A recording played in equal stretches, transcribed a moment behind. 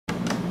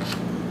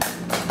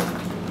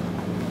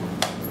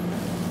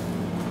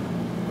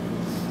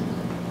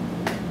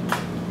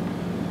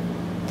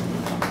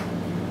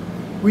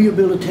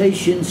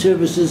Rehabilitation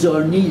services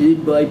are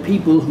needed by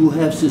people who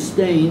have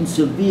sustained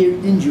severe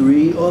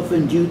injury,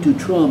 often due to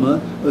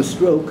trauma, a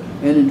stroke,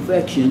 an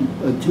infection,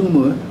 a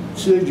tumor,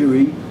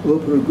 surgery, or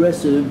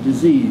progressive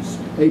disease.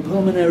 A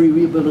pulmonary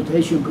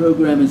rehabilitation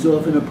program is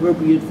often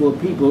appropriate for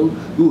people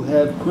who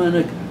have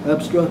chronic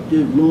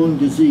obstructive lung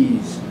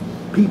disease.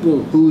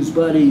 People whose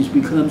bodies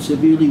become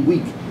severely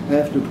weak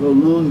after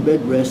prolonged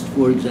bed rest,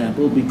 for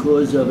example,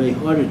 because of a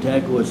heart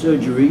attack or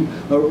surgery,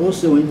 are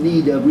also in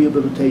need of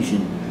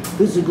rehabilitation.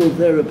 Physical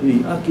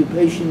therapy,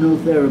 occupational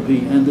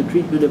therapy, and the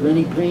treatment of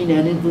any pain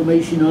and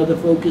inflammation are the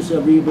focus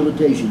of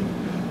rehabilitation.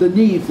 The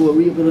need for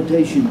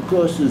rehabilitation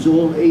crosses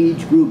all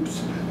age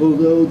groups,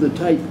 although the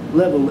type,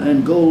 level,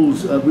 and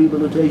goals of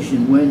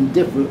rehabilitation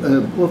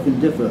often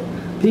differ.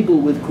 People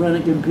with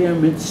chronic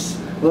impairments,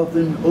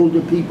 often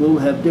older people,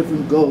 have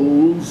different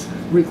goals,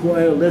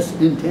 require less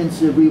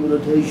intensive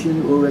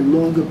rehabilitation or a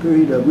longer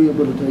period of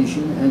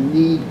rehabilitation, and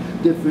need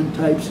different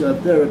types of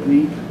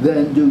therapy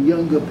than do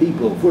younger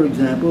people. For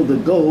example, the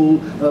goal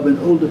of an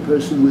older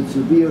person with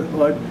severe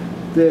heart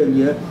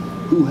failure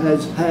who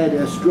has had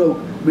a stroke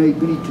may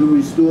be to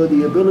restore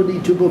the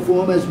ability to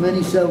perform as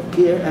many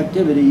self-care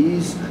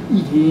activities: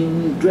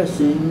 eating,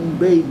 dressing,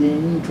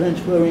 bathing,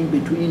 transferring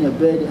between a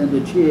bed and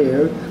a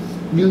chair,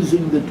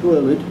 using the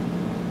toilet,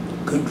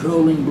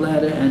 controlling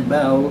bladder and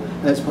bowel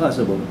as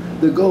possible.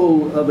 The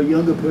goal of a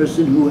younger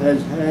person who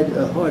has had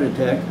a heart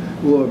attack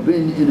or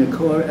been in a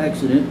car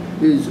accident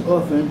is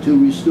often to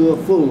restore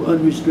full,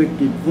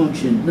 unrestricted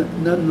function.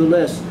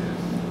 Nonetheless,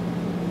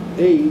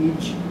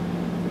 age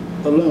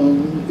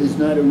alone is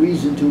not a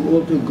reason to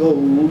alter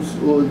goals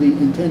or the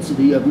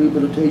intensity of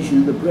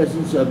rehabilitation. The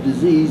presence of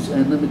disease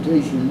and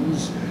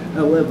limitations,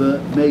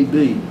 however, may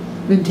be.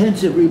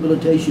 Intensive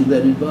rehabilitation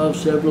that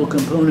involves several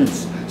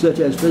components, such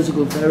as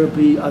physical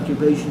therapy,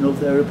 occupational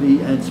therapy,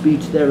 and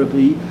speech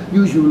therapy,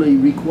 usually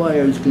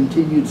requires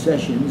continued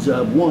sessions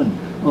of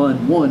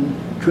one-on-one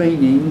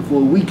training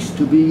for weeks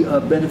to be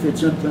of benefit.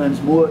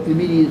 Sometimes more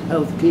immediate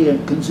health care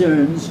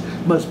concerns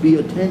must be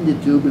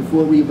attended to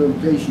before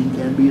rehabilitation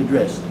can be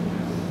addressed.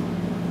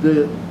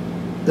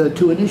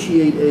 To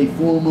initiate a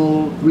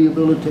formal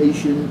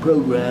rehabilitation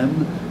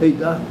program, a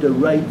doctor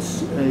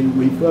writes a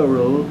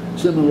referral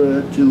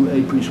similar to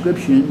a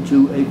prescription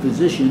to a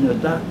physician, a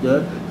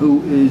doctor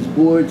who is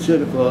board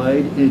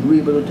certified in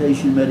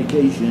rehabilitation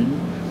medication,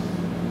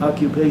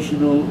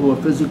 occupational or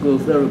physical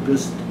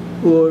therapist,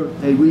 or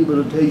a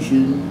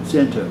rehabilitation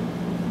center.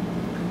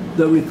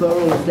 The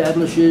referral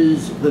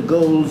establishes the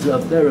goals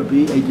of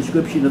therapy, a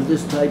description of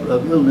this type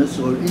of illness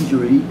or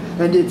injury,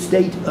 and its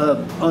date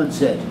of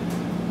onset.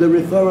 The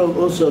referral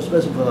also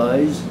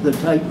specifies the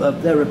type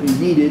of therapy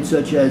needed,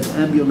 such as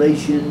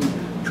ambulation,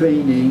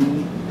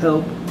 training,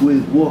 help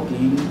with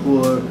walking,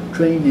 or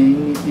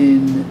training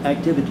in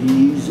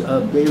activities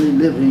of daily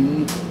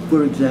living,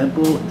 for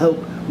example, help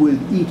with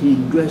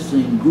eating,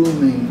 dressing,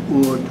 grooming,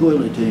 or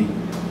toileting.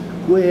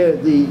 Where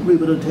the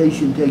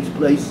rehabilitation takes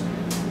place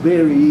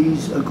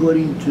varies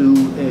according to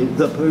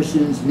the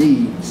person's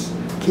needs.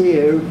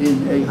 Care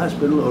in a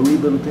hospital or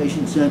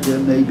rehabilitation center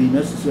may be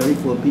necessary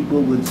for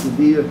people with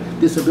severe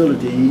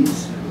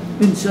disabilities.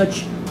 In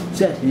such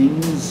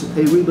settings,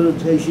 a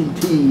rehabilitation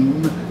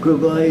team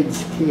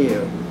provides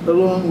care.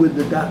 Along with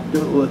the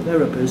doctor or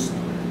therapist,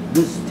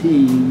 this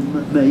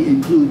team may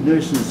include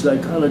nurses,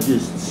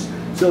 psychologists,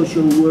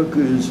 social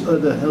workers,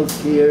 other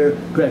healthcare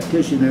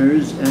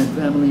practitioners, and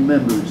family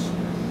members.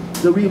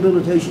 The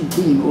rehabilitation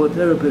team or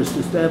therapist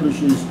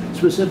establishes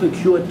specific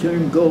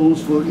short-term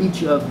goals for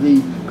each of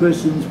the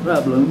person's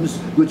problems,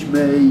 which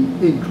may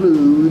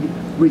include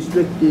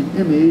restricted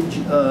image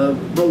of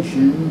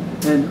motion,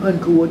 an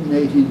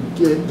uncoordinated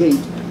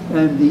gait,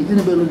 and the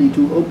inability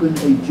to open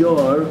a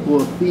jar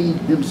or feed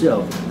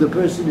himself. The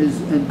person is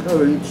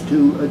encouraged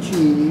to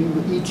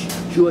achieve each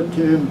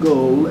short-term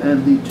goal,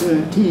 and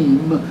the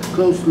team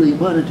closely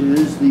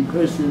monitors the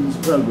person's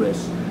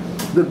progress.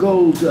 The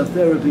goals of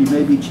therapy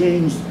may be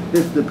changed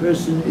if the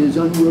person is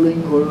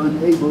unwilling or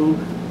unable,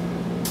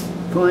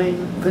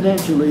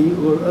 financially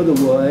or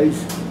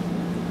otherwise,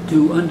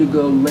 to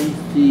undergo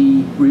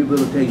lengthy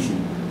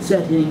rehabilitation.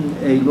 Setting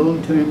a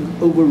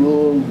long-term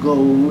overall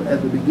goal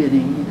at the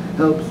beginning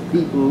helps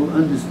people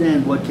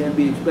understand what can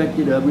be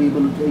expected of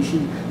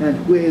rehabilitation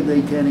and where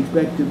they can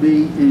expect to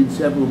be in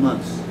several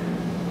months.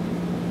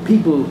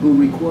 People who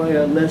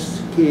require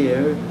less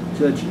care,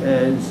 such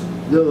as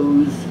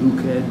those who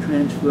can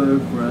transfer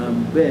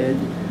from bed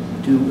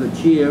to a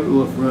chair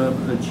or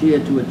from a chair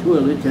to a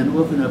toilet, can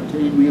often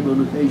obtain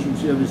rehabilitation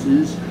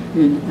services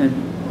in an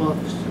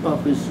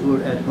office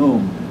or at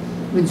home.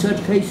 In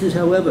such cases,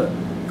 however,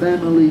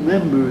 family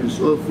members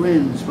or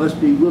friends must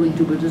be willing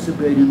to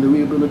participate in the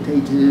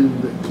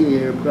rehabilitative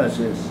care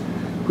process.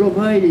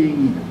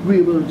 Providing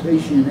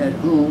rehabilitation at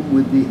home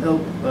with the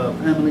help of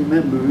family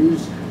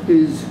members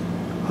is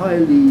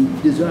highly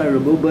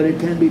desirable, but it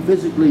can be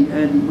physically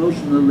and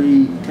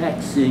emotionally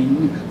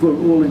taxing for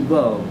all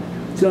involved.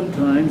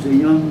 Sometimes a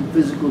young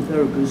physical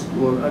therapist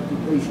or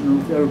occupational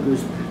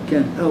therapist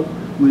can help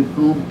with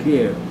home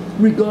care.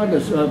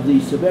 Regardless of the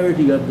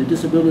severity of the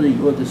disability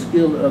or the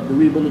skill of the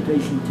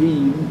rehabilitation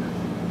team,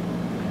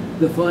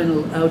 the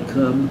final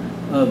outcome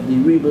of the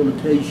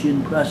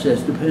rehabilitation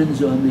process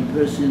depends on the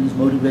person's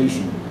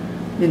motivation.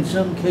 In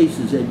some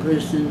cases, a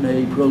person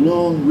may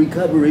prolong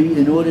recovery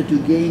in order to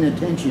gain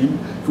attention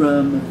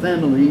from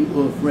family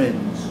or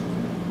friends.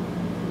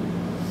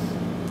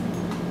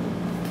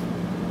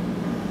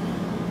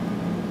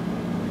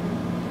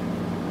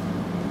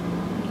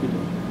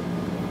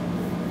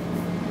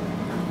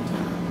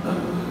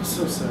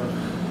 So sad.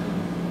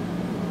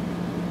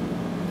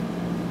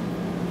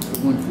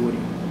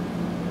 140.